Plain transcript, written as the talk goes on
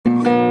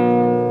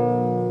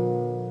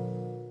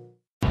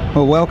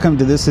Well, welcome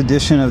to this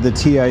edition of the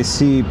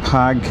TIC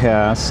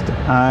podcast.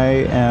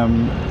 I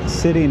am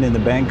sitting in the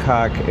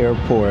Bangkok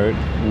airport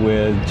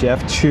with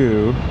Jeff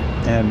Chu,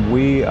 and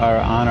we are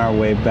on our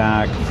way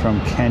back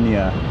from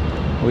Kenya.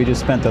 We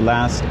just spent the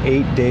last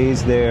 8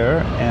 days there,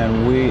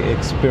 and we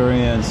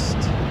experienced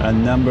a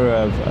number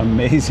of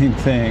amazing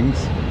things.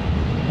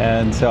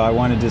 And so I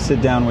wanted to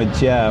sit down with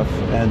Jeff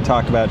and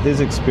talk about his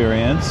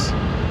experience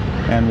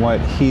and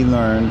what he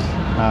learned,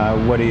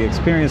 what he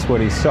experienced, what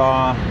he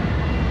saw,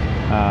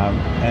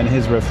 and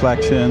his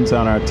reflections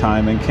on our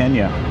time in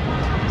Kenya.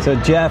 So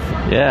Jeff,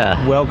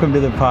 welcome to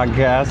the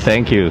podcast.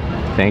 Thank you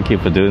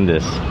for doing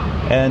this.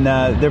 And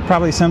there are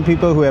probably some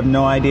people who have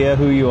no idea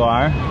who you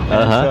are.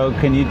 So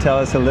can you tell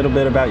us a little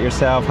bit about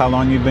yourself, how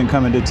long you've been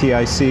coming to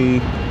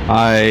TIC?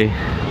 I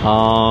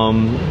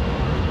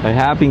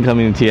have been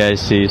coming to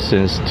TIC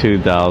since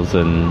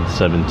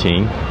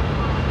 2017.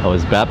 I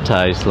was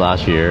baptized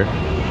last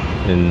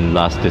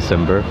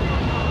December.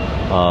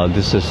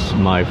 This is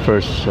my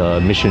first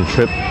mission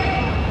trip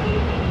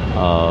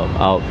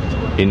out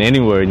in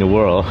anywhere in the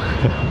world.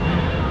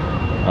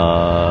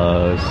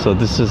 So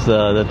this is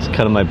that's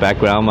kind of my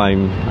background.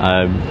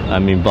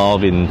 I'm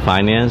involved in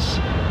finance.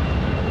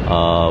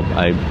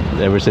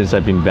 Ever since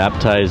I've been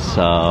baptized,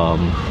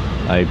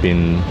 I've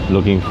been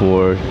looking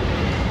for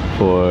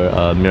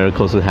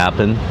miracles to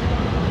happen,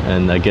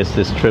 and I guess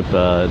this trip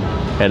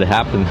had to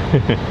happen.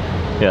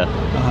 Yeah.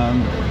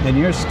 In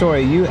your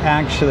story, you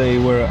actually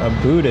were a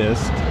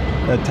Buddhist,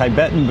 a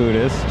Tibetan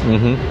Buddhist,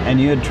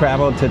 and you had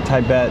traveled to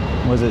Tibet,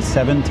 was it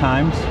 7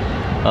 times?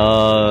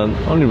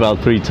 Only about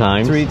 3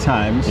 times. 3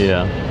 times.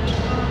 Yeah.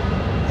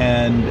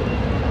 And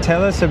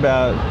tell us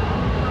about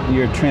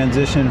your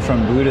transition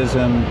from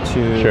Buddhism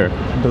to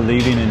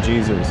believing in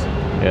Jesus.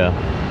 Yeah.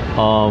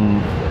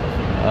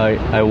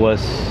 I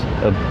was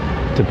a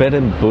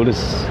Tibetan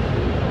Buddhist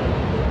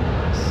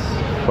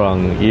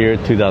from year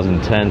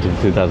 2010 to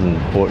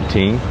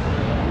 2014.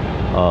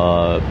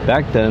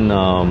 Back then,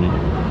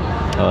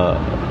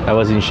 I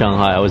was in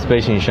Shanghai. I was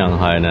based in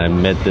Shanghai, and I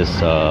met this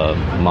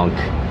monk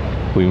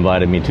who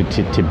invited me to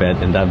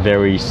Tibet. And that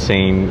very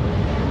same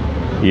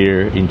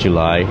year in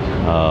July,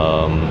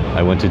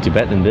 I went to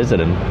Tibet and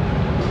visited him.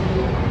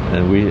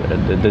 And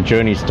the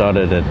journey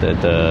started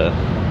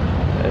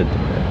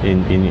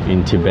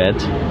in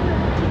Tibet,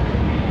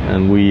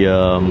 and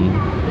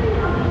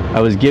I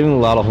was given a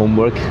lot of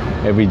homework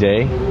every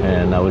day,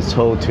 and I was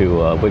told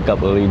to wake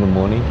up early in the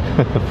morning,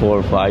 4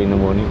 or 5 in the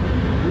morning.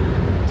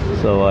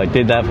 So I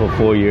did that for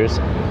 4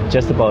 years.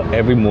 Just about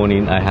every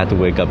morning I had to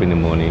wake up in the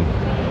morning,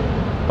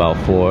 about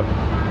 4,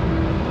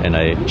 and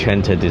I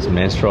chanted this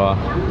mantra.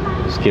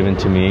 It was given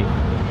to me.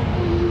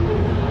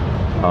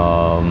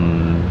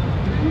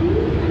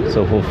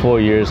 So for 4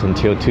 years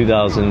until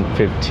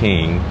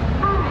 2015,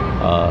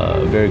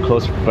 a very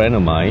close friend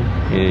of mine,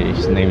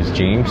 his name is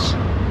James.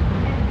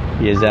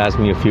 He has asked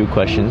me a few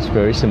questions,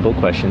 very simple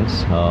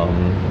questions.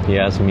 He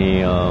asked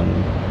me,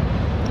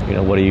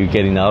 what are you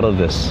getting out of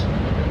this?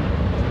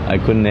 I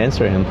couldn't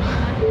answer him.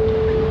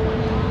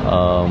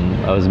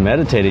 I was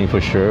meditating for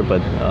sure,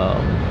 but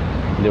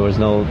there was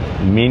no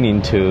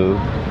meaning to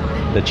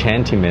the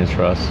chanting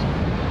mantras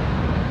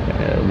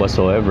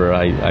whatsoever.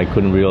 I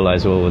couldn't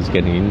realize what I was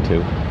getting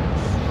into.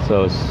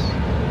 So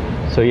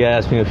he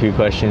asked me a few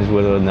questions,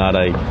 whether or not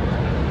I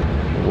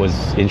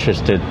was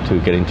interested to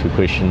get into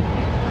Christian.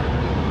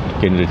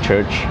 Get into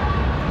church.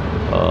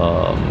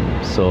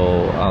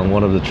 So on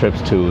one of the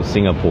trips to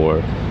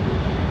Singapore,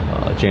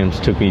 James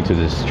took me to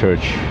this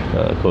church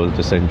called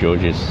the St.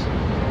 George's.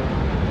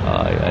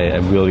 I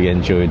really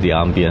enjoyed the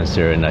ambience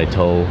there, and I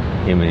told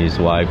him and his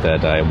wife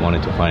that I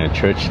wanted to find a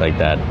church like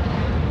that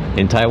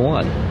in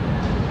Taiwan.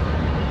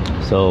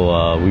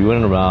 So we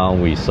went around,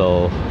 we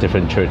saw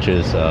different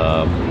churches,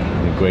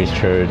 Grace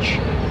Church,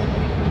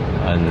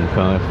 and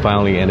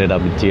finally ended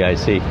up in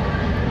TIC.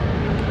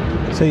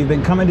 So you've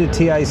been coming to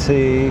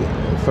TIC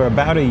for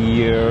about a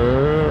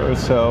year or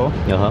so.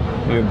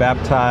 You were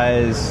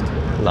baptized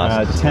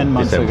 10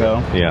 months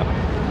ago. Yeah.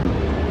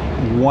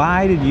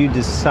 Why did you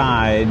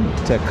decide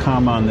to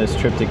come on this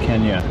trip to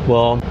Kenya?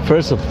 Well,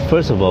 first of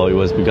all, it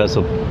was because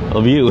of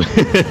you.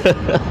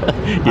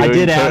 I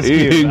did ask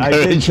you. I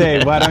did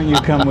say, why don't you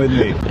come with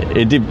me?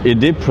 It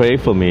did pray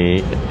for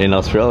me in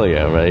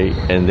Australia, right?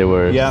 And there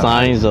were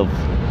signs of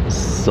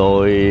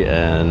soy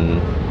and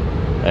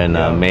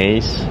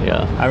maize.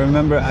 Yeah. I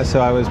remember,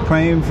 so I was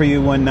praying for you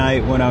one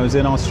night when I was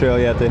in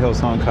Australia at the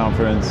Hillsong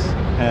conference,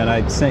 and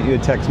I sent you a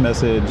text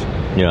message.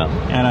 Yeah.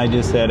 And I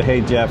just said,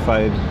 hey Jeff,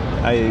 I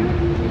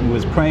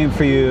was praying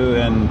for you,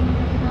 and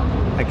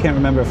I can't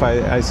remember if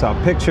I saw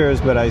pictures,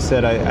 but I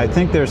said I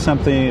think there's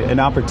an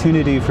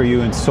opportunity for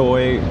you in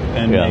soy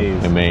and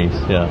maize. And maize,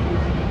 yeah.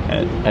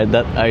 And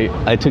that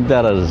I took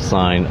that as a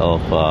sign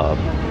of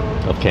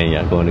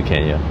Kenya, going to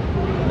Kenya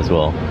as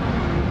well.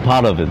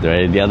 Part of it,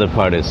 right? The other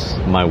part is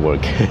my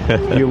work.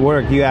 Your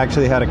work. You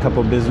actually had a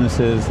couple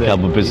businesses. A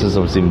couple businesses I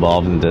was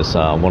involved in this.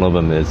 One of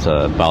them is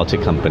a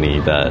biotech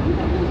company that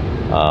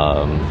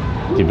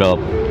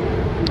developed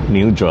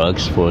new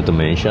drugs for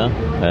dementia,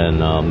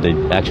 and they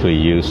actually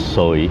use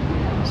soy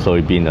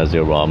soybean as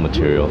their raw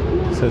material.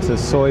 So it's a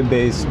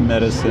soy-based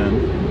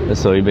medicine. The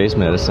soy-based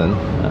medicine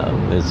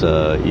is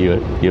a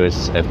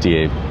U.S.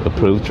 FDA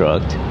approved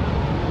drug.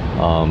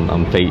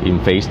 In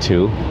phase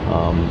 2,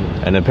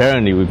 and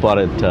apparently we brought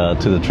it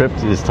to the trip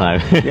this time.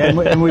 Yeah,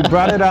 and we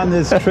brought it on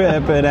this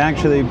trip, and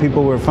actually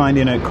people were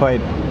finding it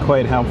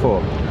quite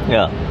helpful.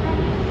 Yeah.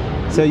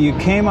 So you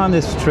came on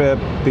this trip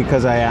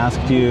because I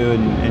asked you,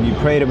 and you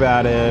prayed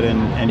about it,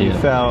 and you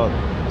felt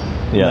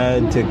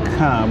led to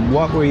come.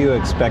 What were you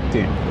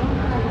expecting?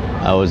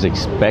 I was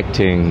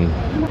expecting.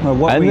 Well,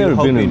 what were you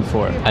hoping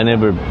for? I'd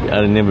never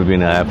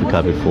been to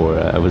Africa before.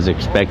 I was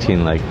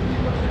expecting like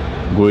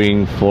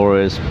green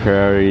forest,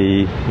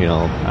 prairie,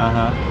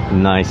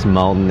 nice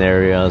mountain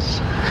areas,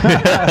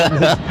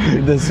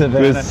 the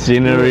savannah, with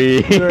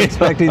scenery. You were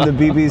expecting the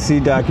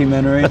BBC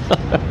documentary.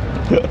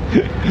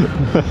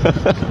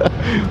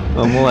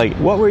 More like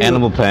what were you?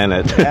 Animal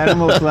Planet.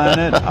 Animal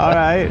Planet. All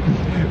right.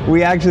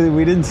 We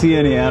didn't see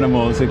any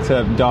animals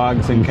except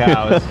dogs and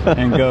cows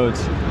and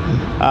goats.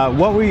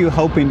 What were you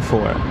hoping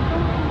for?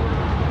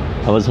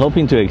 I was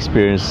hoping to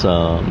experience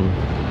the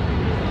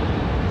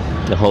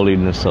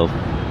holiness of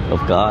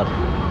God.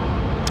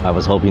 I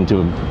was hoping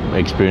to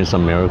experience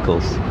some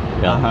miracles.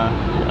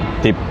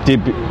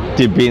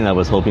 Deep in, I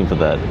was hoping for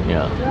that.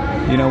 Yeah.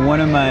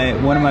 One of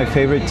my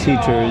favorite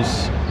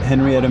teachers,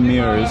 Henrietta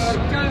Mears,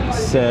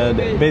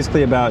 said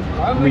basically about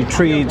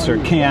retreats or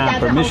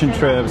camp or mission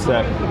trips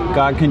that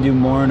God can do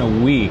more in a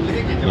week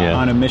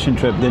on a mission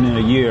trip than in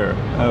a year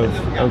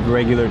of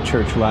regular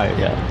church life.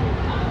 Yeah.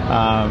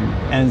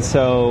 And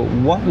so,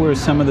 what were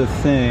some of the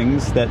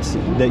things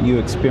that you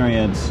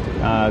experienced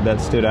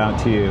that stood out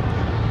to you?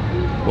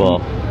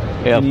 Well,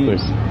 yeah, of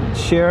course.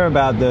 Share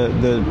about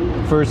the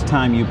first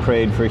time you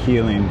prayed for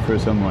healing for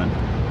someone.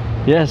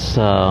 Yes,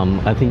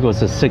 I think it was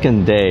the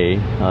second day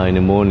in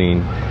the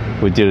morning.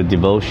 We did a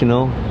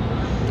devotional,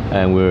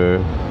 and we're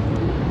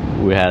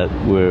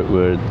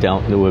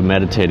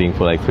meditating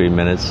for like 3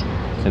 minutes,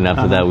 and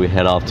after that we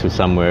head off to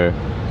somewhere,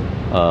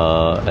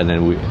 and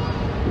then we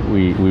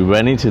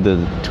ran into the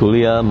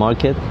Tulia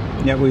market.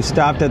 Yeah, we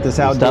stopped at this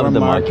outdoor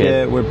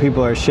market where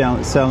people are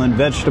selling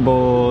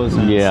vegetables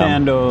and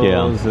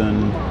sandals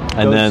and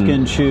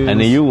goatskin shoes.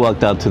 And then you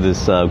walked out to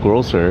this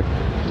grocer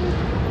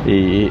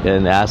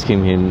and asked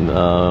him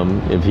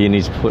if he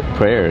needs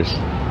prayers.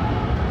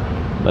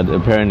 But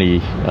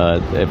apparently,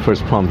 at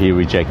first prompt, he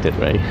rejected,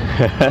 right?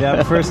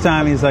 Yeah, first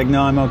time he's like,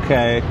 no, I'm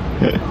okay.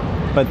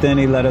 But then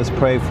he let us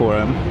pray for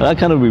him. That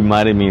kind of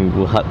reminded me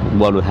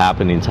what would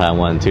happen in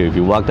Taiwan too. If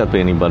you walked up to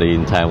anybody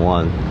in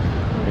Taiwan,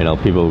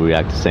 people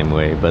react the same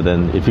way. But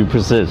then if you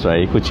persist,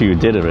 right, which you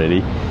did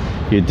already,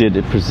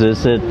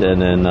 persisted, and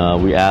then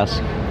we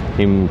asked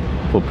him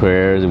for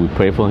prayers, and we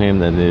prayed for him.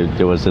 Then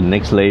there was the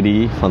next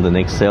lady from the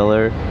next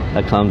seller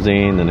that comes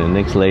in, and the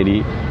next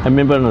lady. I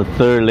remember the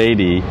third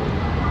lady,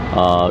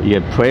 you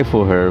had prayed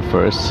for her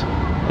first,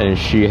 and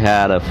she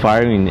had a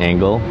firing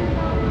angle.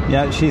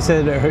 Yeah, she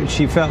said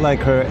she felt like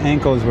her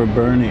ankles were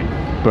burning.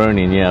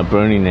 Burning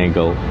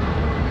ankle.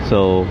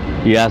 So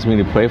you asked me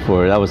to pray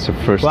for her. That was the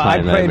first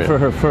time. Well, I prayed for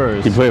her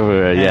first. You prayed for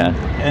her, yeah.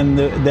 And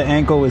the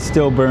ankle was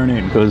still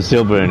burning. It was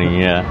still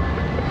burning, yeah.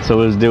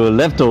 So there were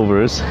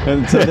leftovers.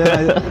 And so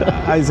then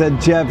I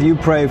said, Jeff, you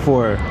pray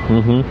for her.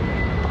 Mm-hmm.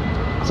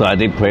 So I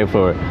did pray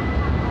for her.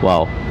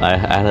 Wow, I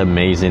had an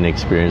amazing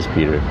experience,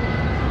 Peter.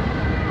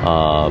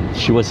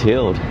 She was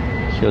healed.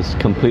 She was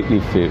completely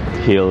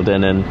healed,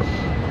 and then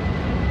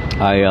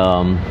I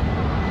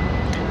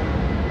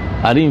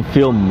didn't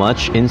feel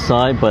much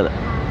inside, but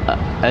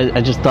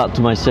I just thought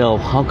to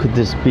myself, how could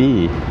this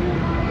be?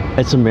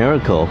 It's a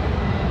miracle.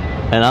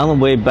 And on the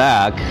way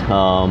back,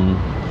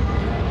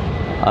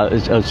 I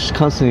was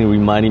constantly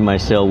reminding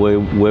myself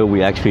where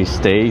we actually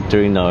stayed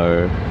during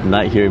our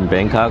night here in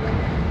Bangkok.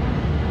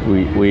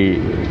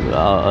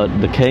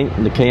 The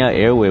Kenya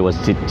Airway was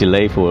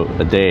delayed for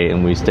a day,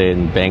 and we stayed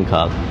in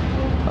Bangkok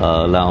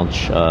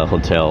Lounge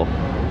Hotel.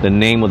 The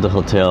name of the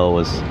hotel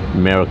was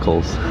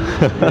Miracles.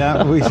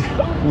 Yeah, we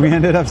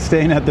ended up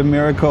staying at the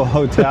Miracle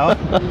Hotel.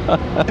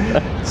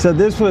 So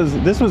this was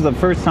the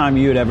first time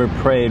you had ever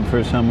prayed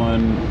for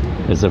someone.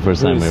 It's the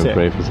first time I ever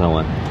prayed for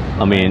someone.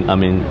 I mean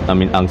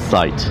on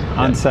site.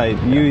 On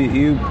site.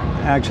 You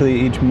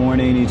actually each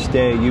morning, each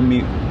day, you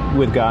meet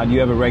with God. You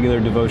have a regular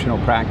devotional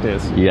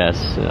practice.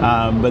 Yes.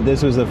 But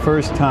this was the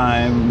first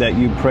time that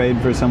you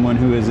prayed for someone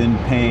who is in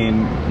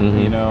pain.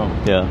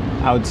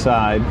 Mm-hmm.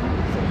 Outside.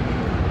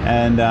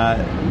 And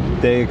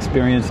they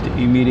experienced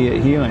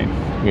immediate healing.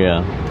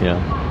 Yeah.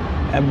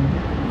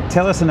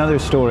 Tell us another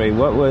story.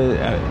 What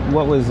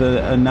was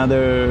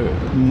another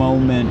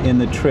moment in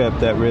the trip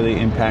that really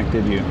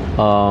impacted you?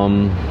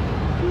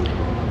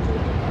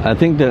 I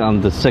think that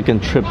on the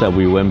second trip that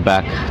we went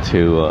back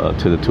to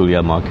the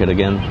Tulia market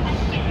again,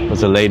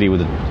 was a lady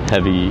with a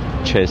heavy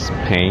chest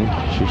pain.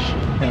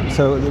 Yeah,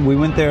 so we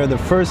went there the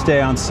first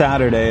day on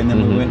Saturday, and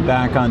then we went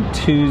back on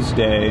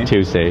Tuesday.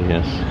 Tuesday,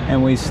 yes.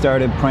 And we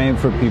started praying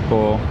for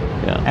people.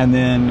 Yeah. And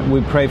then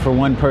we pray for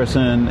one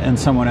person, and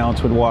someone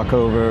else would walk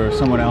over,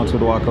 someone else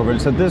would walk over.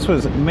 And so this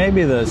was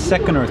maybe the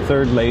second or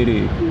third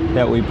lady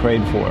that we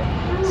prayed for.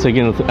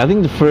 Second, I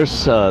think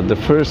the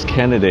first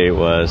candidate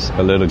was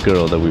a little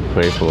girl that we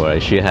prayed for.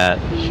 Right? She had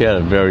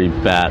a very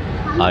bad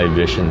eye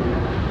vision.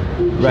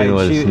 Right. She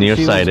was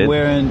nearsighted. She was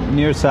wearing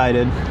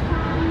nearsighted.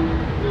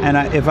 And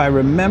if I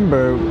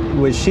remember,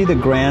 was she the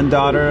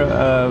granddaughter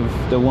of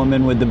the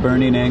woman with the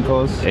burning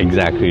ankles?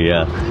 Exactly,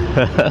 yeah.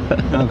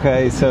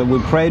 Okay, so we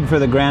prayed for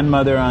the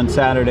grandmother on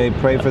Saturday,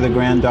 prayed for the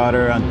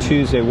granddaughter on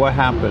Tuesday. What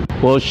happened?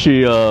 Well,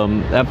 she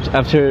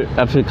after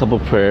a couple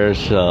of prayers,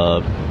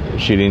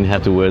 she didn't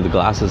have to wear the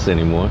glasses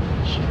anymore.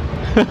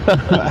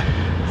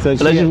 So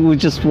we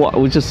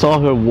just saw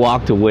her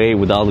walked away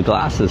without the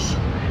glasses.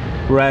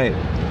 Right.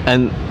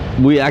 And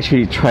we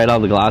actually tried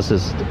out the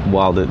glasses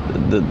while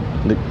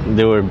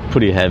they were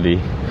pretty heavy.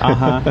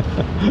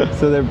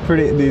 So they're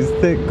these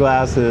thick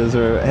glasses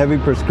or heavy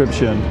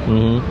prescription.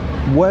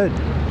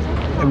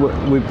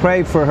 We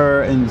pray for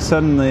her, and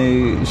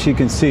suddenly she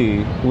can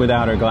see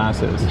without her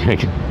glasses.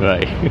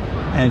 Right.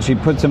 And she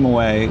puts them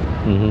away.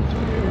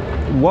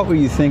 What were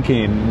you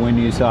thinking when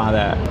you saw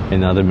that?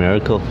 Another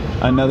miracle.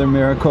 Another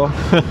miracle?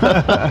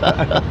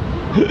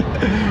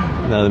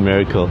 Another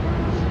miracle.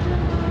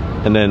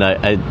 And then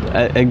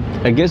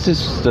I guess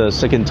this is the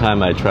second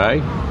time I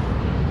tried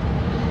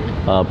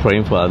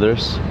praying for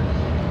others.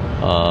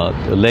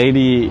 The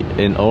lady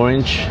in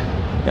orange,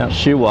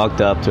 she walked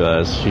up to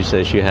us. She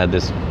said she had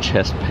this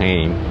chest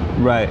pain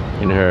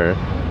in her.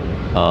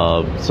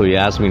 So he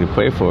asked me to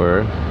pray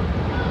for her.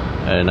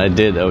 And I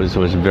did. It was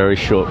a very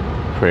short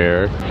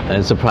prayer.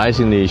 And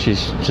surprisingly, she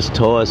just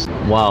told us,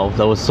 wow,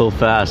 that was so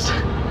fast.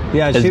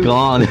 Yeah, it's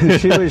gone.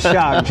 She was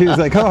shocked. She was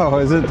like, "Oh,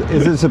 is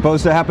it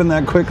supposed to happen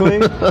that quickly?"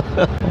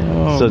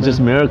 So just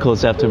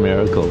miracles after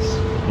miracles.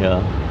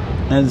 Yeah.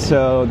 And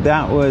so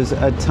that was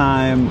a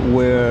time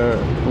where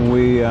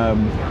we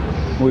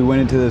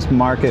went into this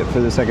market for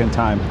the second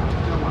time.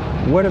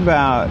 What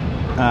about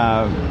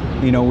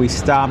we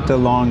stopped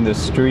along the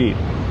street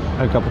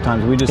a couple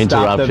times. We just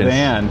stopped the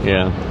van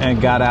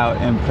and got out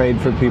and prayed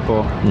for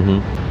people.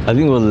 I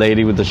think it was a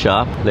lady with the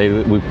shop.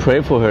 We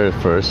prayed for her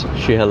first.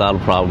 She had a lot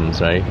of problems,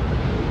 right?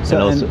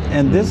 So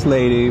and this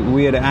lady,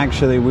 we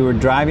were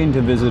driving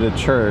to visit a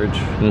church,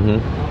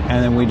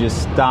 and then we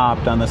just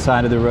stopped on the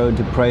side of the road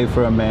to pray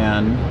for a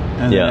man.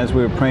 And then as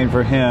we were praying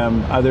for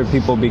him, other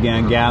people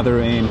began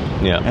gathering.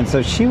 Yeah. And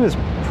so she was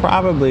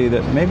probably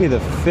maybe the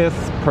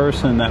fifth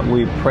person that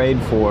we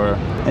prayed for,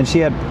 and she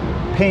had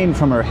pain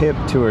from her hip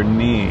to her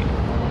knee.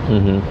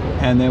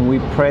 And then we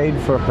prayed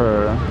for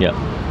her. Yeah.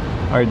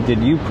 Or did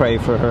you pray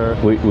for her?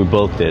 We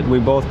both did. We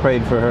both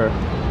prayed for her.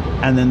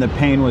 And then the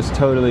pain was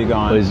totally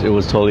gone. It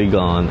was totally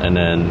gone. And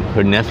then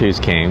her nephews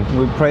came.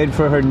 We prayed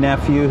for her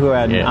nephew who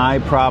had an eye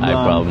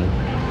problem.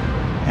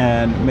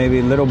 And maybe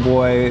a little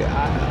boy,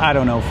 I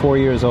don't know, 4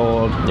 years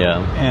old.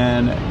 Yeah.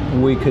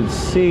 And we could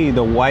see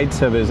the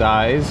whites of his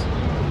eyes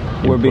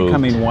were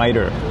becoming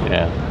whiter.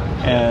 Yeah.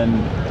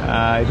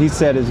 And he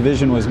said his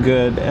vision was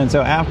good. And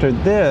so after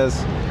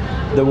this,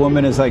 the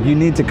woman is like, "You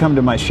need to come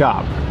to my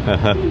shop."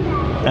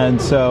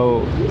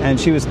 And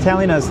she was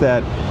telling us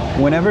that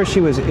whenever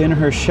she was in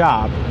her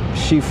shop,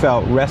 she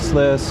felt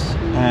restless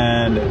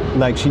and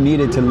like she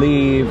needed to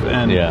leave.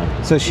 And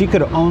so she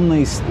could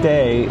only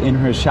stay in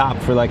her shop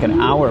for like an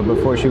hour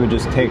before she would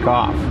just take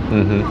off.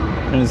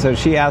 And so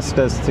she asked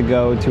us to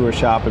go to her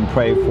shop and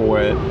pray for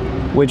it,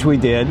 which we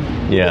did.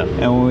 Yeah.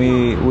 And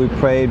we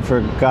prayed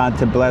for God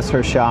to bless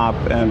her shop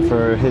and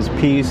for his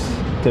peace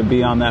to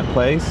be on that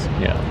place.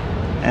 Yeah.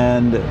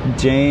 And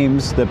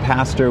James, the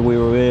pastor we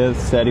were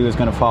with, said he was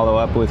going to follow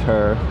up with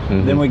her.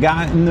 Then we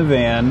got in the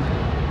van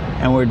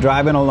and we're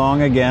driving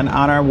along again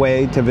on our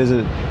way to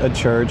visit a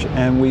church,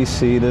 and we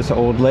see this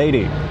old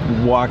lady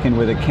walking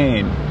with a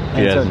cane.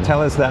 And so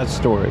tell us that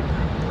story.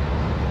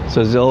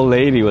 So the old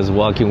lady was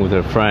walking with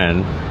her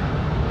friend.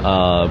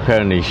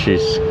 Apparently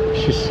she's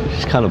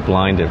kind of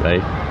blinded,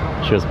 right?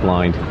 She was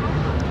blind.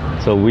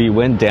 So we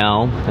went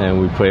down and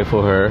we prayed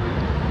for her.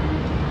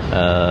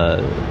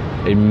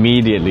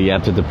 Immediately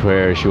after the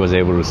prayer, she was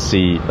able to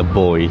see a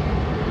boy.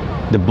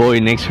 The boy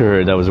next to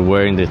her that was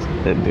wearing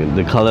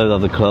the color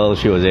of the clothes,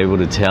 she was able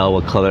to tell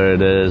what color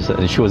it is,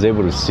 and she was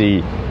able to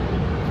see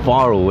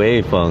far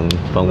away from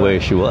where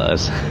she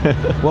was.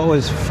 What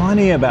was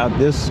funny about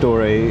this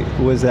story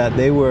was that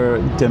they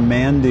were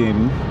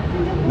demanding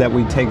that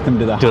we take them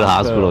to the hospital. To the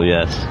hospital,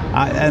 yes.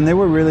 And they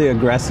were really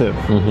aggressive.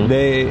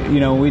 They,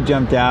 we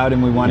jumped out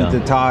and we wanted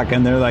to talk,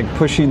 and they're like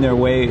pushing their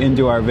way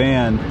into our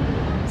van,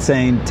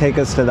 saying, "Take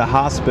us to the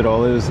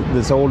hospital." It was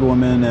this old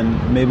woman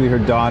and maybe her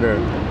daughter.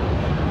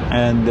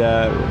 And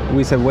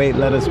we said, "Wait,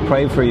 let us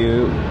pray for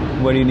you.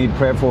 What do you need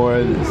prayer for?"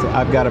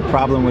 "I've got a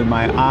problem with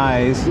my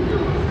eyes,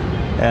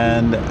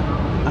 and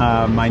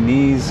my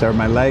knees or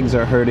my legs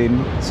are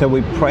hurting." So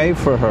we pray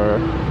for her.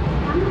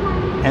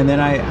 And then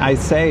I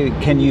say,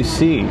 can you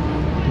see?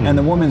 And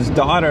the woman's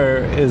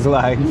daughter is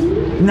like,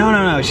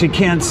 no, she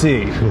can't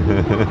see.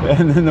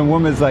 And then the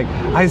woman's like,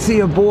 I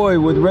see a boy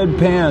with red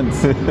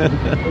pants.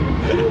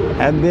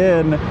 And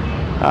then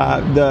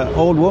the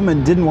old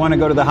woman didn't want to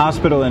go to the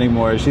hospital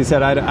anymore. She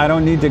said, I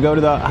don't need to go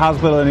to the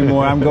hospital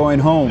anymore. I'm going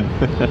home.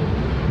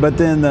 But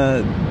then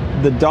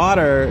the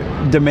daughter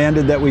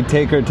demanded that we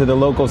take her to the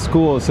local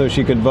school so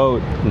she could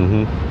vote.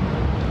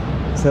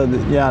 Mm-hmm. So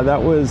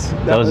that was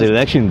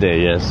election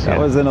day. Yes, that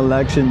was an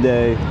election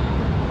day.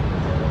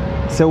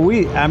 So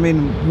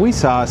we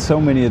saw so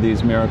many of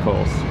these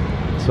miracles.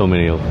 So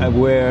many of them.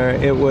 Where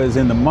it was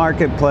in the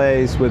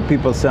marketplace with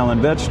people selling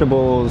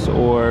vegetables,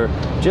 or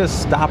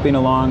just stopping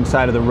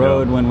alongside of the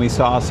road when we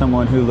saw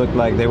someone who looked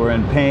like they were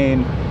in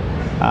pain.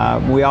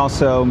 We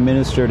also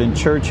ministered in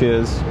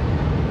churches.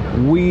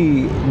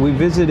 We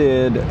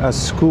visited a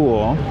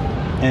school,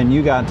 and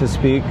you got to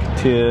speak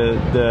to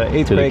the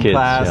 8th grade kids,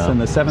 class and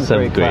the 7th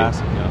grade class.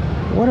 Yeah.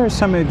 What are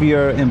some of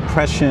your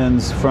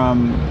impressions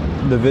from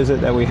the visit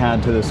that we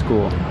had to the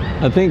school?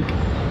 I think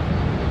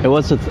it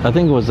was the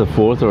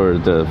 4th or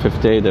the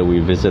 5th day that we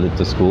visited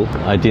the school.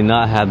 I did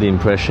not have the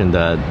impression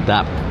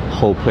that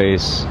whole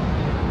place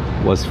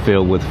was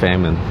filled with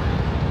famine,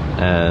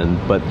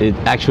 but it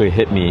actually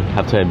hit me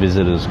after I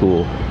visited the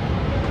school.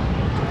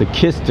 The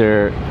kids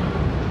there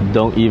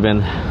don't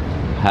even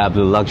have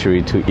the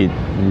luxury to eat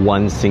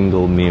one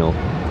single meal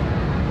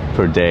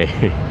per day.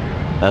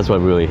 That's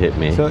what really hit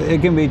me. So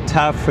it can be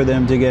tough for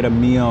them to get a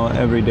meal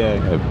every day.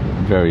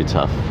 Very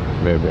tough,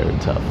 very, very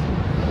tough.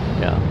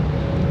 Yeah.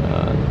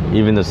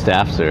 Even the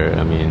staff there,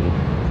 I mean,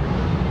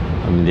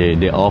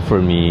 they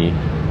offer me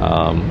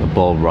a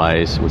bowl of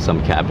rice with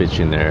some cabbage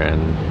in there,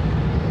 and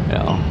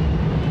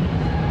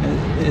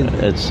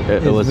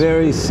it was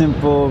very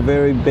simple,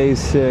 very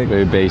basic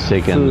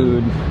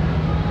food.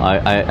 And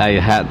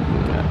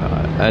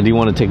I didn't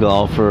want to take the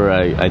offer.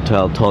 I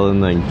told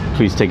them, like,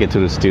 please take it to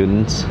the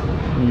students.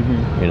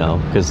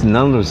 Mm-hmm. Because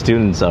none of the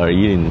students are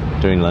eating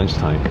during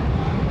lunchtime.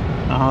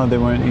 Oh, they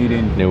weren't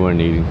eating. They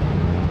weren't eating.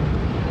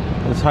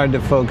 It's hard to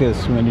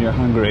focus when you're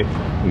hungry.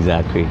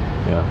 Exactly.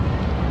 Yeah.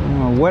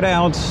 What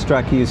else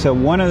struck you? So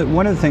one of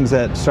the things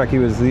that struck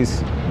you was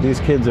these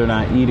kids are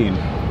not eating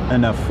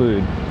enough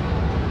food.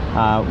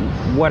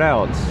 What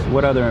else?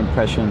 What other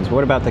impressions?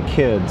 What about the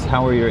kids?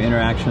 How were your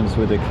interactions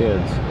with the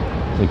kids?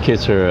 The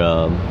kids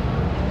are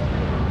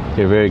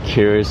they're very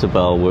curious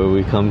about where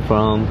we come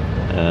from,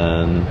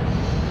 and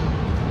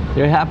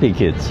they're happy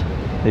kids.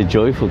 They're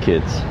joyful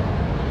kids.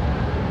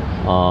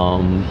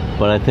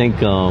 But I think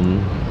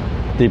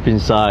deep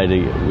inside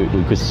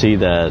we could see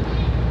that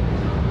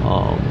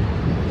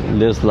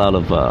there's a lot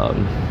of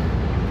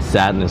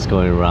sadness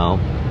going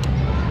around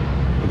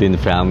within the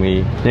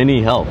family. They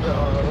need help.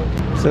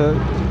 So,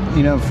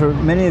 for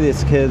many of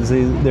these kids,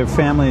 their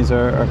families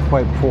are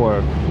quite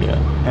poor. Yeah.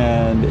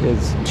 And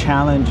it's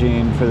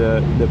challenging for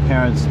the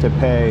parents to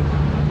pay.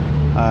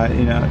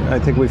 I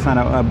think we found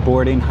out a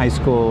boarding high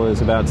school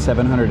is about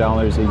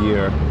 $700 a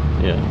year.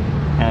 Yeah.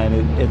 And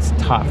it's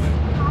tough.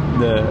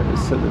 The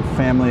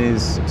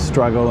families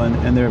struggle,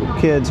 and there are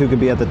kids who could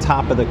be at the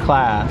top of the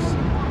class,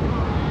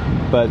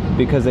 but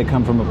because they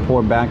come from a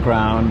poor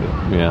background,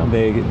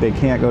 they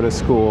can't go to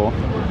school,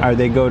 or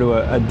they go to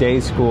a day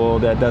school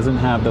that doesn't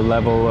have the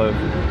level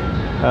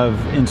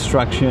of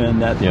instruction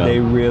that they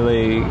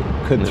really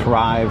could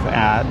thrive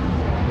at.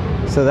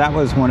 So that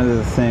was one of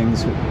the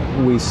things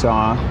we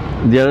saw.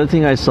 The other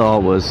thing I saw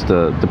was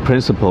the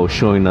principal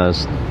showing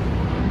us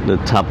the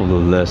top of the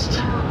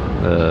list,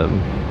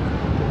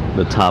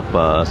 the top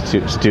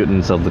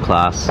students of the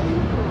class.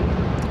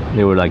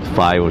 There were like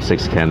 5 or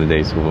 6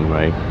 candidates of them,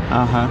 right?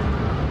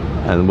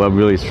 And what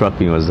really struck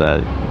me was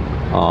that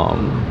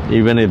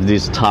even if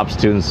these top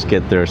students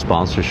get their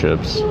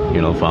sponsorships,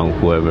 from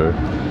whoever,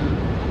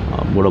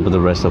 what about the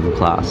rest of the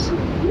class?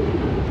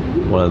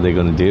 What are they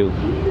going to do?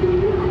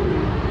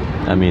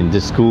 I mean,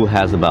 this school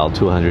has about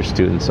 200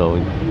 students, so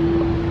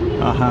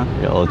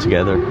all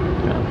together.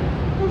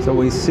 Yeah. So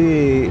we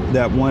see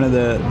that one of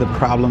the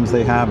problems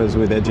they have is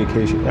with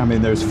education. I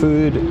mean, there's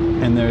food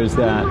and there's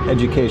that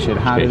education.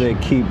 How do they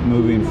keep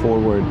moving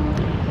forward?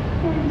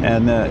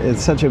 And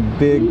it's such a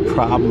big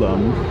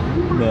problem.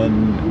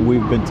 Then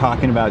we've been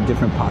talking about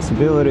different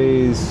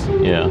possibilities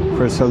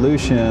for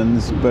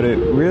solutions, but it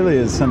really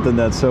is something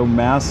that's so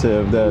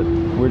massive that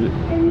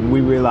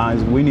we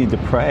realize we need to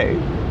pray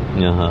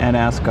and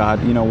ask God,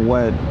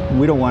 what,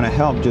 we don't want to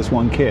help just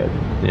one kid.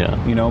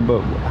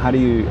 But how do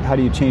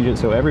you change it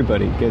so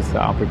everybody gets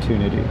the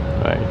opportunity?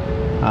 Right.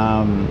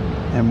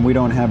 And we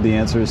don't have the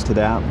answers to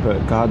that,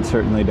 but God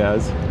certainly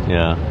does.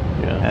 Yeah.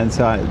 And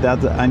so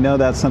I know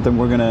that's something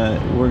we're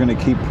gonna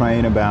keep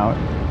praying about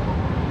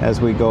as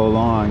we go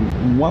along.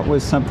 What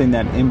was something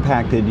that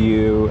impacted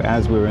you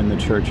as we were in the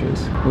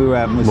churches? We were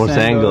at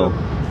Mosango.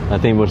 I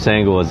think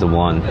Mosango was the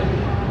one.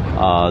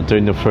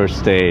 During the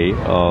first day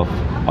of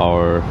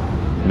our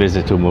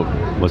visit to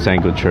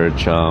Mosango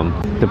Church,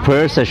 the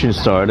prayer session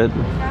started,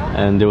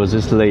 and there was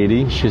this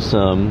lady. She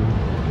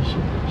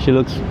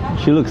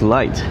looks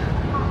light.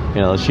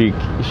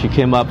 she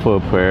came up for a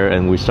prayer,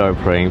 and we started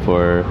praying for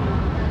her,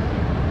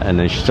 and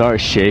then she started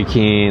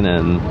shaking,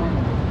 and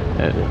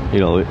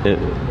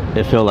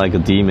it felt like a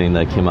demon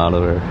that came out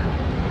of her.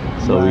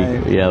 So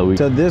right.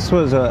 So this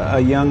was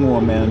a young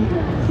woman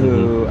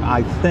who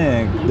I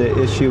think the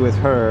issue with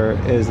her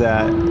is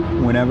that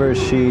whenever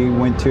she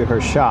went to her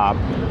shop,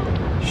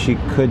 she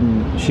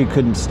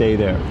couldn't stay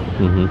there.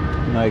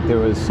 Like there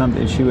was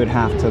something, she would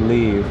have to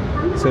leave.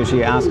 So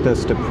she asked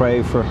us to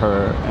pray for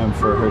her and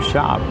for her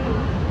shop,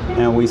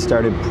 and we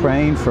started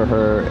praying for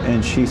her,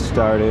 and she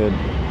started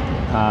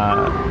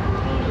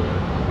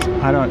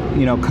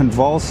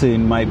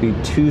convulsing might be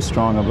too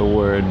strong of a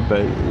word,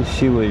 but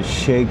she was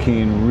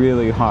shaking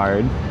really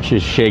hard. She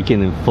was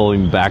shaking and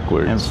falling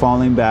backwards.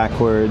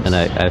 And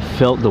I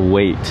felt the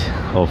weight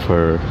of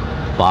her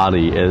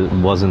body. It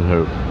wasn't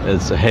her,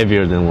 it's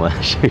heavier than what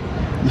she...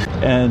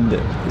 And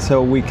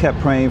so we kept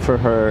praying for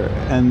her,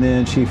 and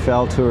then she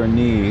fell to her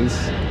knees.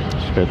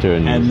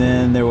 And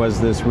then there was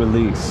this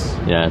release.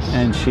 Yes.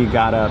 And she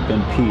got up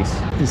in peace.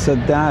 So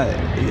that,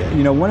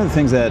 one of the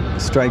things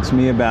that strikes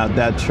me about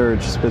that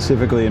church,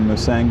 specifically in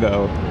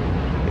Musango,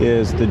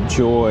 is the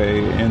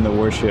joy in the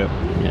worship.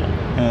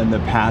 And the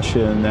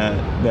passion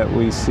that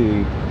we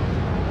see.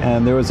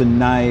 And there was a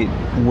night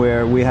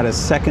where we had a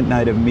second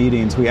night of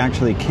meetings. We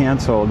actually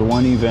canceled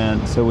one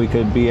event so we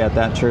could be at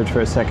that church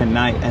for a second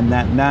night. And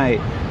that night,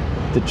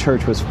 the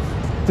church was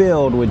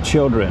filled with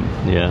children.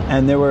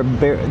 And there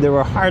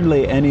were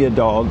hardly any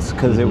adults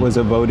because it was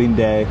a voting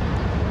day.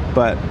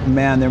 But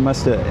man,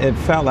 it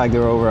felt like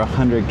there were over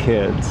 100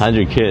 kids.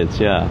 100 kids,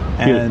 yeah.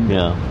 And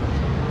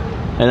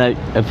And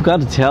I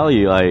forgot to tell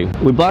you,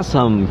 we bought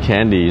some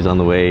candies on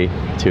the way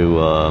to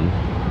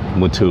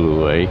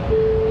Mutulu, right?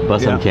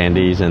 Bought some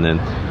candies, and then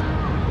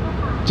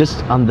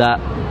just on that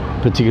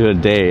particular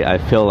day, I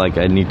felt like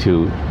I need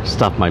to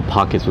stuff my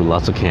pockets with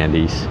lots of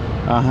candies.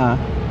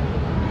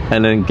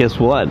 And then guess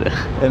what?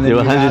 And there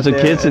were hundreds of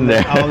kids in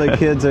there. All the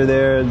kids are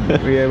there, and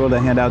we're able to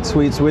hand out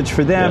sweets, which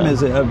for them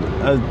is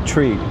a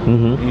treat.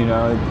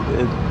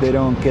 They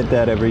don't get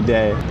that every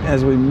day.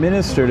 As we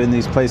ministered in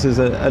these places,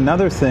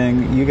 another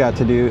thing you got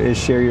to do is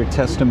share your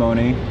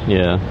testimony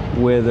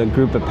with a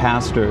group of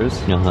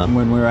pastors.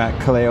 When we were at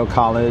Kaleo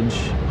College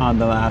on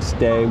the last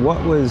day,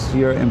 what was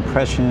your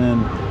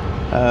impression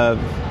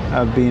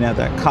of being at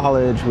that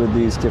college with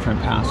these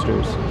different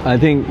pastors? I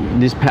think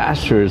these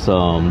pastors,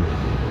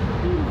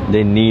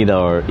 they need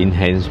our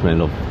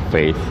enhancement of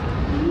faith,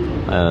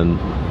 and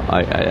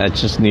I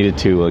just needed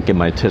to get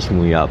my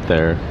testimony out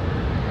there,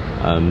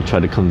 try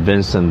to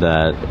convince them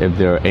that if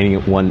there are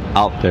anyone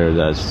out there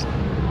that's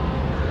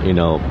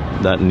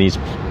that needs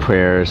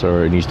prayers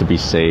or needs to be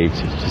saved,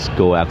 just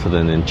go after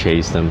them and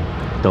chase them.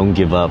 Don't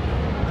give up.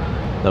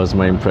 That was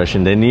my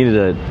impression. They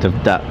needed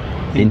that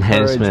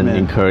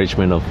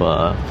encouragement of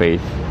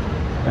faith.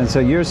 And so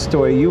your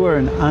story, you were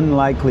an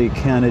unlikely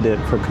candidate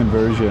for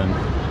conversion.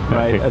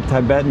 Right, a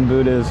Tibetan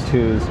Buddhist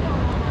who's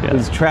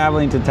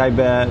traveling to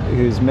Tibet,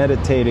 who's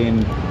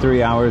meditating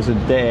 3 hours a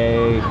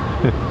day,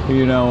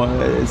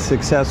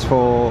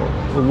 successful.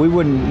 We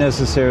wouldn't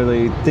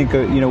necessarily think,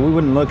 we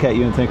wouldn't look at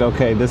you and think,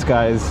 okay, this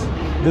guy's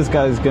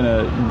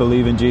gonna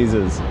believe in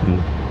Jesus.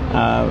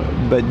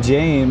 But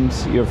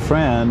James, your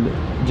friend,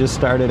 just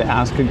started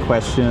asking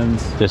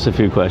questions. Just a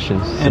few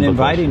questions. And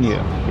inviting you.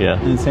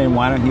 And saying,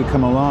 why don't you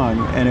come along?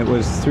 And it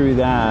was through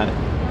that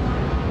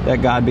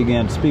God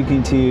began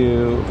speaking to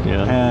you.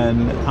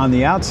 And on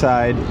the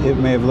outside, it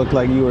may have looked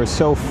like you were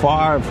so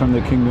far from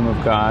the kingdom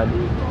of God,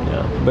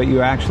 but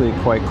you're actually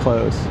quite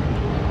close.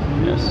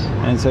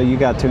 And so you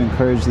got to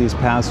encourage these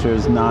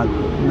pastors not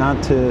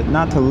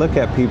to look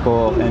at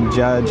people and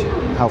judge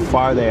how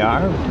far they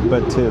are,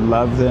 but to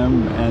love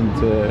them and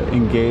to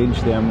engage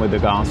them with the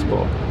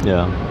gospel.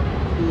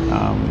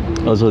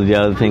 Also, the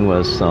other thing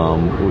was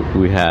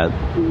we had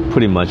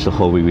pretty much the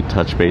whole week we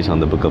touched base on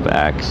the Book of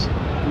Acts.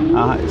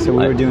 So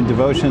we were doing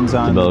devotions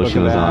on the Book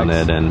of Acts. On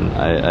it, and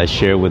I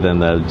shared with them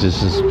that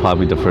this is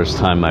probably the first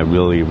time I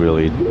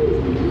really,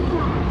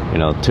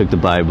 took the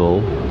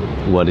Bible,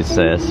 what it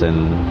says,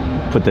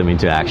 and put them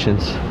into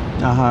actions.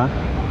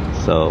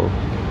 So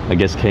I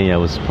guess Kenya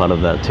was part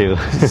of that too.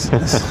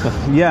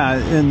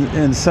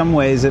 In some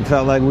ways it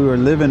felt like we were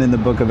living in the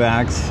Book of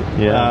Acts,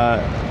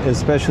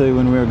 especially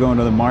when we were going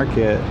to the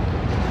market.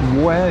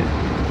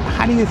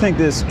 How do you think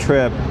this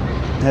trip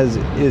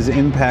is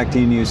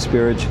impacting you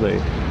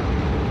spiritually?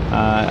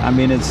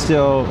 It's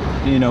still,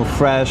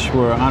 fresh.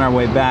 We're on our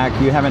way back.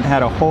 You haven't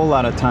had a whole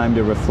lot of time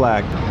to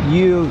reflect.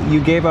 You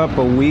gave up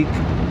a week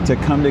to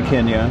come to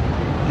Kenya,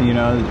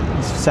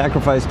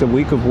 sacrificed a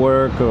week of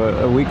work or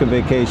a week of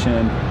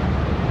vacation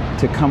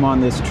to come on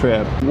this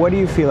trip. What do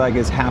you feel like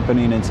is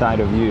happening inside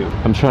of you?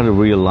 I'm trying to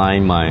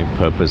realign my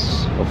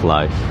purpose of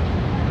life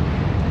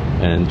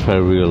and try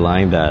to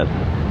realign that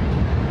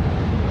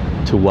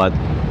to what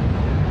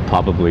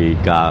probably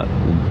God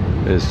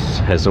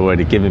has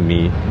already given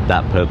me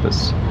that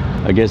purpose.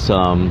 I guess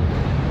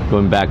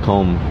going back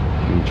home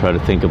and try to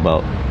think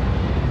about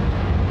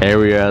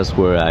areas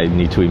where I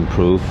need to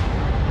improve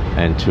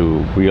and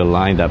to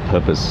realign that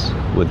purpose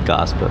with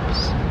God's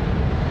purpose.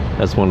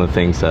 that's one of the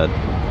things that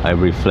I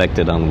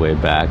reflected on the way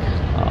back.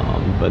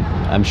 But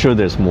I'm sure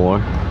there's more,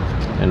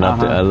 and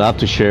I'd love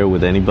to share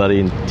with anybody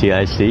in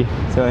TIC.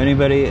 So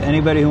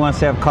anybody who wants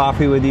to have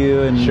coffee with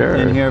you and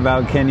hear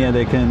about Kenya,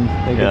 they can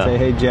say,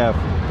 "Hey Jeff,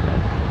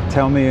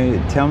 tell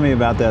me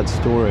about that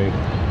story."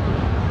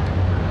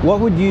 What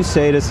would you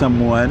say to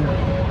someone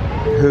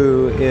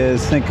who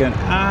is thinking,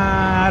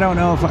 I don't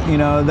know if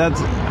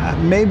that's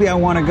maybe I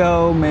want to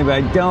go, maybe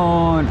I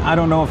don't. I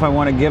don't know if I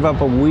want to give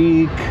up a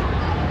week.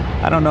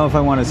 I don't know if I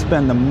want to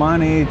spend the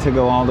money to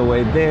go all the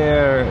way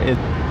there.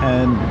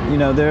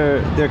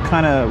 They're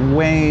kind of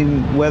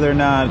weighing whether or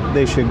not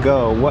they should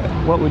go.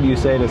 What would you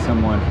say to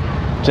someone?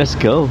 Just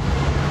go.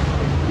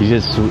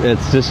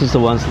 This is the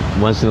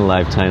once in a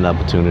lifetime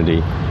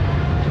opportunity.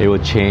 It will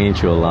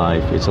change your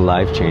life. It's a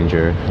life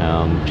changer.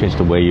 Change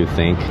the way you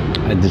think.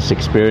 And this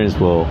experience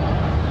will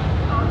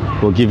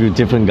give you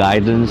different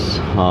guidance.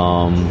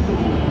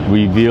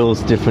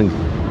 Reveals different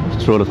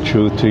sort of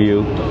truth to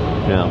you.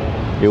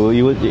 It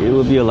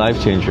will be a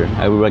life changer.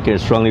 I would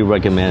strongly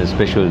recommend,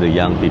 especially the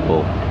young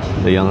people,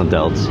 the young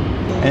adults.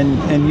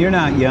 And you're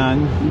not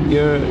young.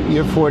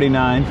 You're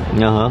 49.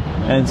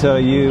 And so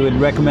you would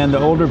recommend the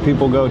older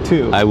people go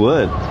too. I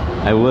would.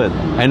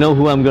 I know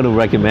who I'm going to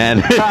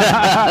recommend.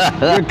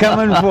 You're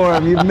coming for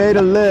him. You've made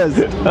a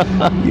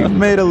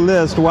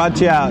list.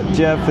 Watch out.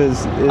 Jeff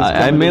is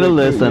I made a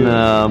list, and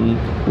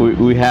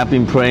we have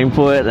been praying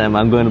for it, and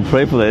I'm going to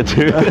pray for it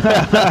too.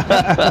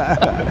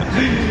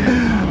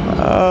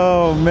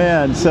 Oh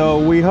man! So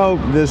we hope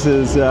this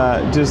is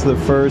just the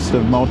first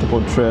of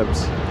multiple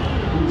trips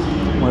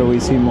where we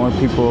see more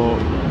people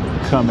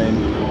coming.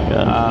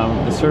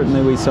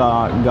 Certainly we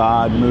saw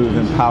God move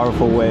in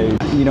powerful ways.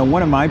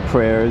 One of my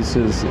prayers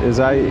is, as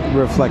I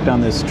reflect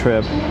on this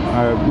trip,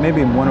 or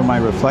maybe one of my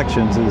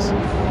reflections, is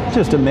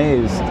just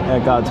amazed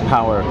at God's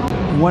power.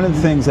 One of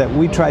the things that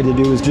we tried to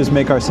do is just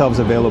make ourselves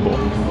available.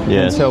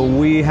 Yes. And so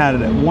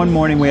one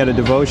morning we had a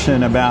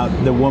devotion about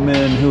the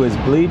woman who is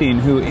bleeding,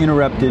 who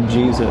interrupted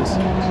Jesus.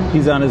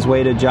 He's on his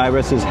way to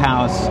Jairus'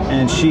 house,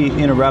 and she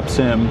interrupts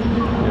him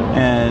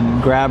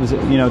and grabs,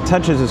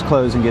 touches his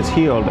clothes and gets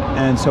healed.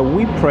 And so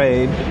we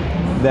prayed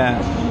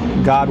that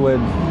God would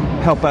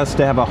help us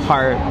to have a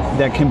heart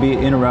that can be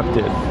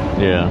interrupted.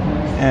 Yeah.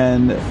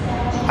 And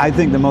I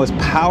think the most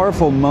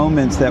powerful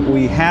moments that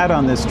we had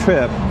on this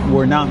trip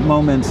were not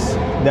moments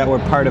that were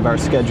part of our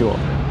schedule,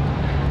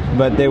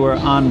 but they were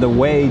on the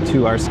way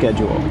to our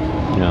schedule.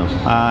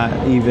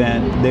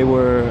 Event. They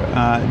were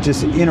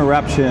just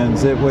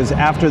interruptions. It was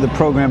after the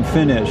program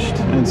finished,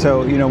 and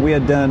so we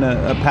had done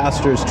a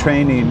pastor's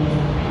training,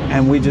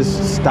 and we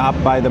just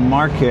stopped by the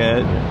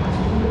market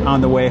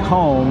on the way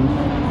home,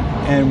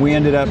 and we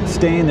ended up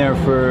staying there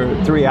for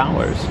 3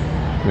 hours.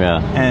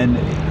 Yeah. And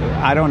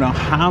I don't know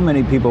how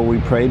many people we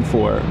prayed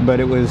for, but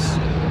it was,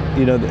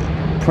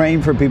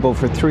 praying for people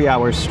for 3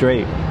 hours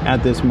straight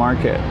at this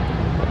market.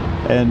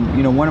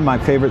 And one of my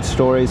favorite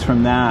stories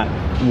from that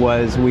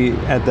was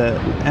at the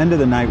end of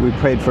the night, we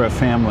prayed for a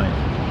family,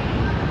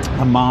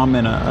 a mom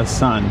and a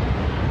son,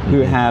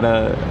 who had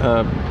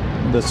a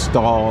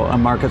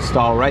market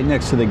stall right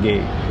next to the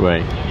gate.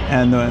 Right.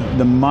 And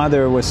the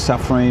mother was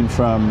suffering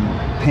from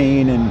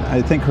pain in,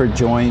 I think, her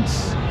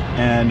joints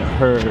and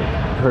her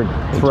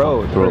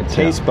throat, her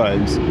taste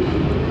buds.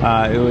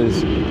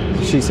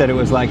 She said it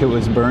was like it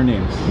was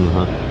burning.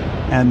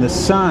 And the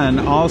son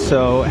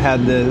also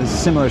had the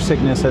similar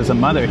sickness as a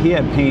mother. He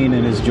had pain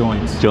in his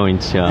joints.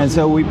 And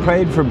so we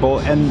prayed for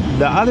both. And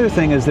the other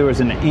thing is, there was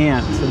an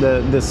aunt,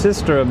 the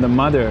sister of the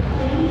mother,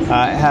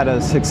 had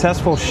a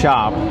successful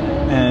shop,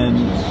 and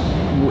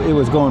it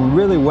was going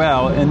really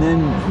well. And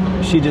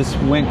then she just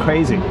went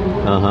crazy.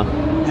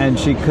 And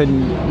she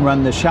couldn't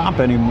run the shop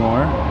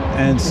anymore.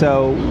 And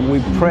so we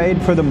prayed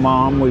for the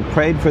mom. We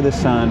prayed for the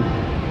son.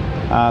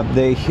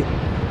 They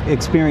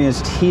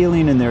experienced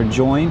healing in their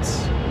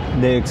joints.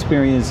 They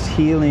experienced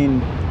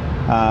healing,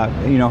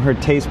 her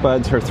taste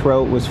buds, her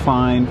throat was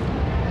fine.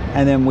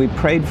 And then we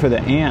prayed for the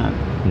aunt,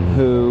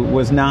 who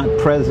was not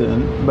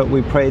present, but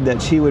we prayed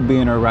that she would be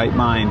in her right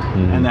mind,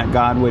 and that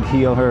God would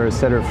heal her,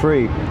 set her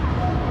free.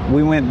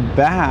 We went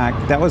back,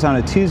 that was on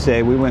a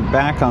Tuesday, we went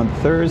back on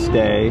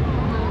Thursday,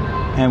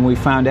 and we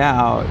found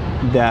out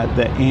that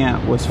the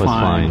aunt was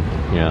fine.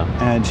 Yeah.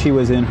 And she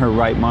was in her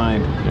right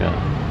mind.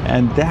 Yeah.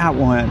 And that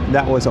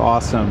was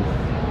awesome.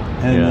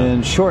 And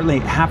then shortly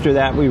after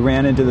that, we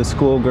ran into the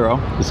schoolgirl.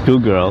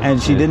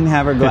 And she didn't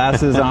have her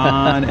glasses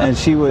on, and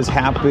she was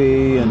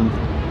happy. And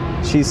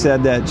she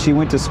said that she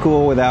went to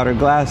school without her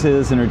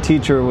glasses, and her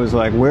teacher was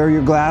like, "Where are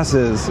your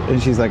glasses?" And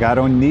she's like, "I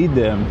don't need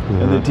them."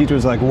 And the teacher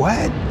was like,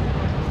 "What?"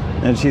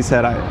 And she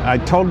said, I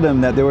told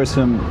them that there were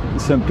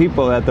some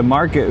people at the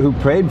market who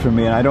prayed for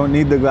me, and I don't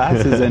need the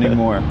glasses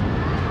anymore.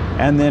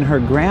 And then her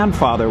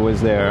grandfather was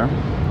there,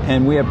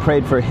 and we had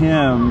prayed for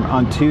him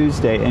on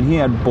Tuesday, and he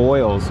had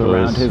boils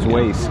around his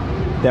waist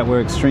that were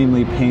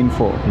extremely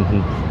painful.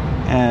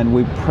 And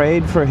we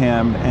prayed for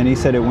him, and he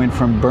said it went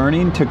from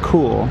burning to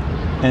cool,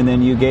 and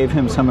then you gave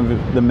him some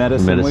of the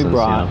medicine we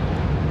brought.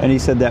 And he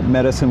said that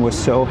medicine was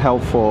so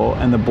helpful,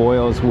 and the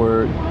boils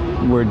were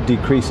were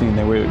decreasing.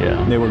 They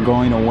were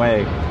going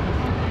away.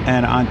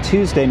 And on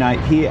Tuesday night,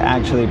 he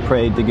actually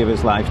prayed to give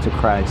his life to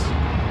Christ.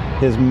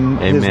 His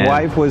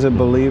wife was a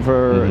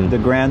believer. The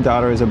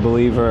granddaughter is a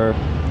believer.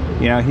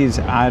 You know,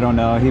 I don't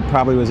know, he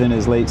probably was in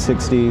his late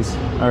 60s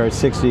or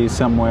 60s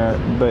somewhere,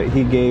 but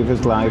he gave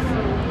his life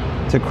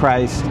to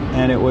Christ,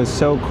 and it was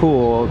so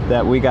cool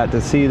that we got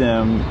to see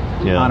them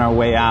on our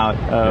way out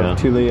of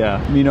Tulia.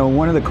 You know,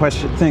 one of the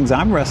things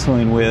I'm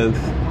wrestling with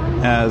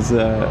as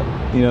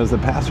the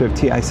pastor of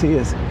TIC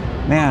is,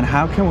 man,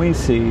 how can we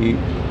see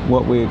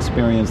what we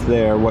experienced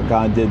there, what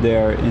God did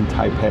there in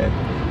Taipei?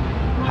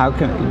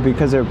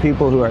 Because there are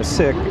people who are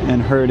sick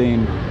and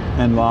hurting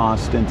and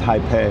lost in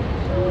Taipei,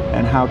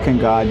 and how can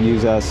God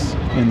use us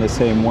in the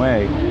same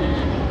way?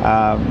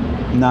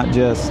 Not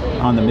just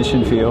on the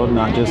mission field,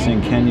 not just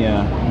in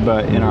Kenya,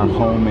 but in our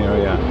home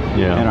area,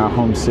 in our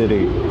home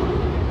city.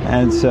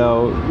 And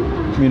so,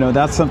 you know,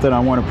 that's something I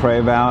want to pray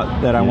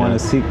about, that I want to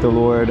seek the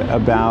Lord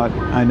about.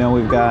 I know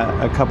we've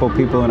got a couple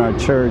people in our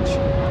church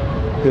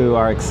who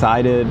are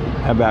excited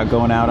about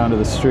going out onto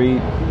the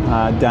street.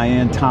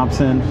 Diane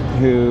Thompson,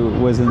 who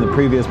was in the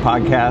previous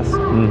podcast,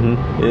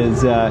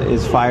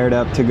 is fired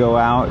up to go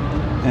out.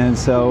 And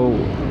so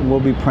we'll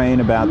be praying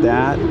about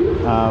that,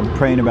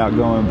 praying about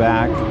going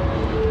back.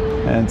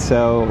 And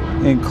so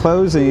in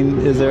closing,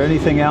 is there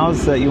anything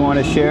else that you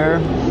want to share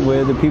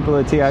with the people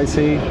at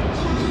TIC?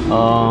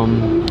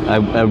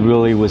 I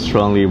really would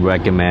strongly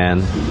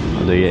recommend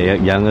the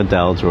young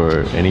adults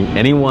or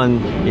anyone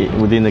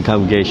within the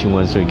congregation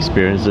wants to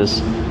experience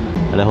this.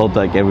 And I hope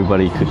like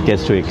everybody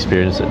gets to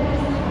experience it.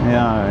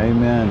 Yeah,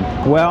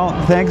 amen. Well,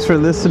 thanks for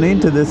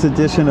listening to this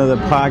edition of the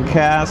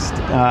podcast.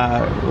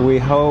 We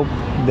hope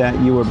that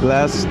you were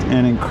blessed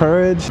and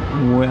encouraged.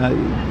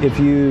 If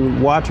you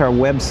watch our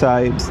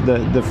website,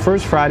 the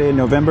first Friday in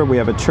November, we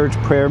have a church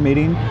prayer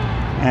meeting.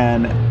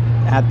 And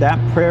at that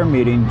prayer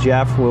meeting,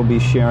 Jeff will be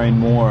sharing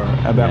more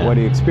about what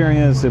he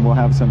experienced, and we'll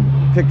have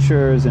some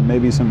pictures and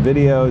maybe some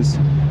videos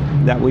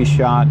that we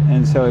shot.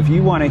 And so if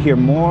you want to hear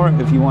more,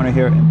 if you want to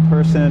hear it in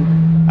person,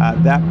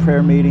 that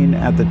prayer meeting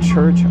at the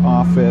church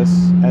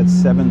office at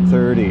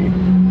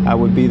 7:30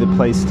 would be the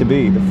place to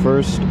be. The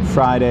first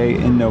Friday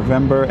in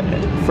November,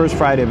 first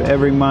Friday of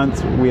every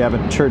month, we have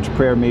a church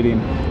prayer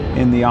meeting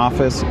in the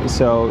office.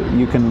 So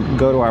you can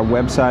go to our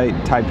website,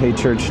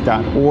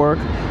 taipeichurch.org,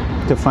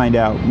 to find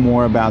out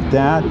more about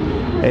that.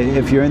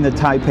 If you're in the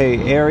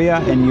Taipei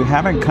area and you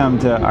haven't come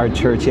to our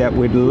church yet,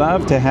 we'd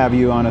love to have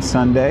you on a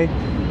Sunday.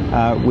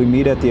 We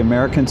meet at the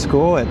American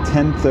School at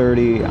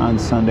 10:30 on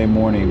Sunday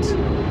mornings.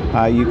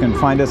 You can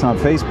find us on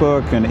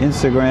Facebook and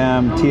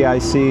Instagram,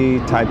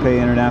 TIC,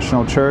 Taipei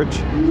International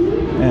Church.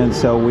 And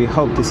so we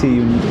hope to see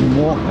you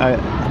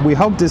we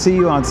hope to see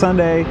you on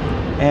Sunday.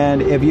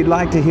 And if you'd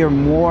like to hear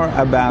more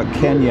about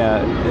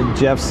Kenya,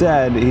 Jeff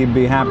said he'd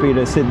be happy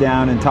to sit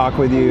down and talk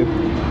with you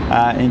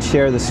and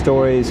share the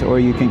stories, or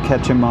you can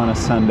catch him on a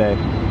Sunday.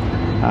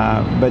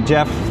 But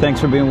Jeff, thanks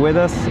for being with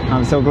us.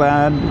 I'm so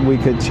glad we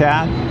could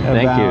chat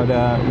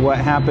about what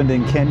happened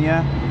in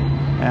Kenya.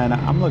 And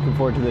I'm looking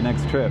forward to the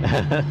next trip.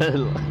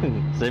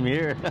 Same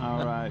here.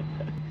 All right.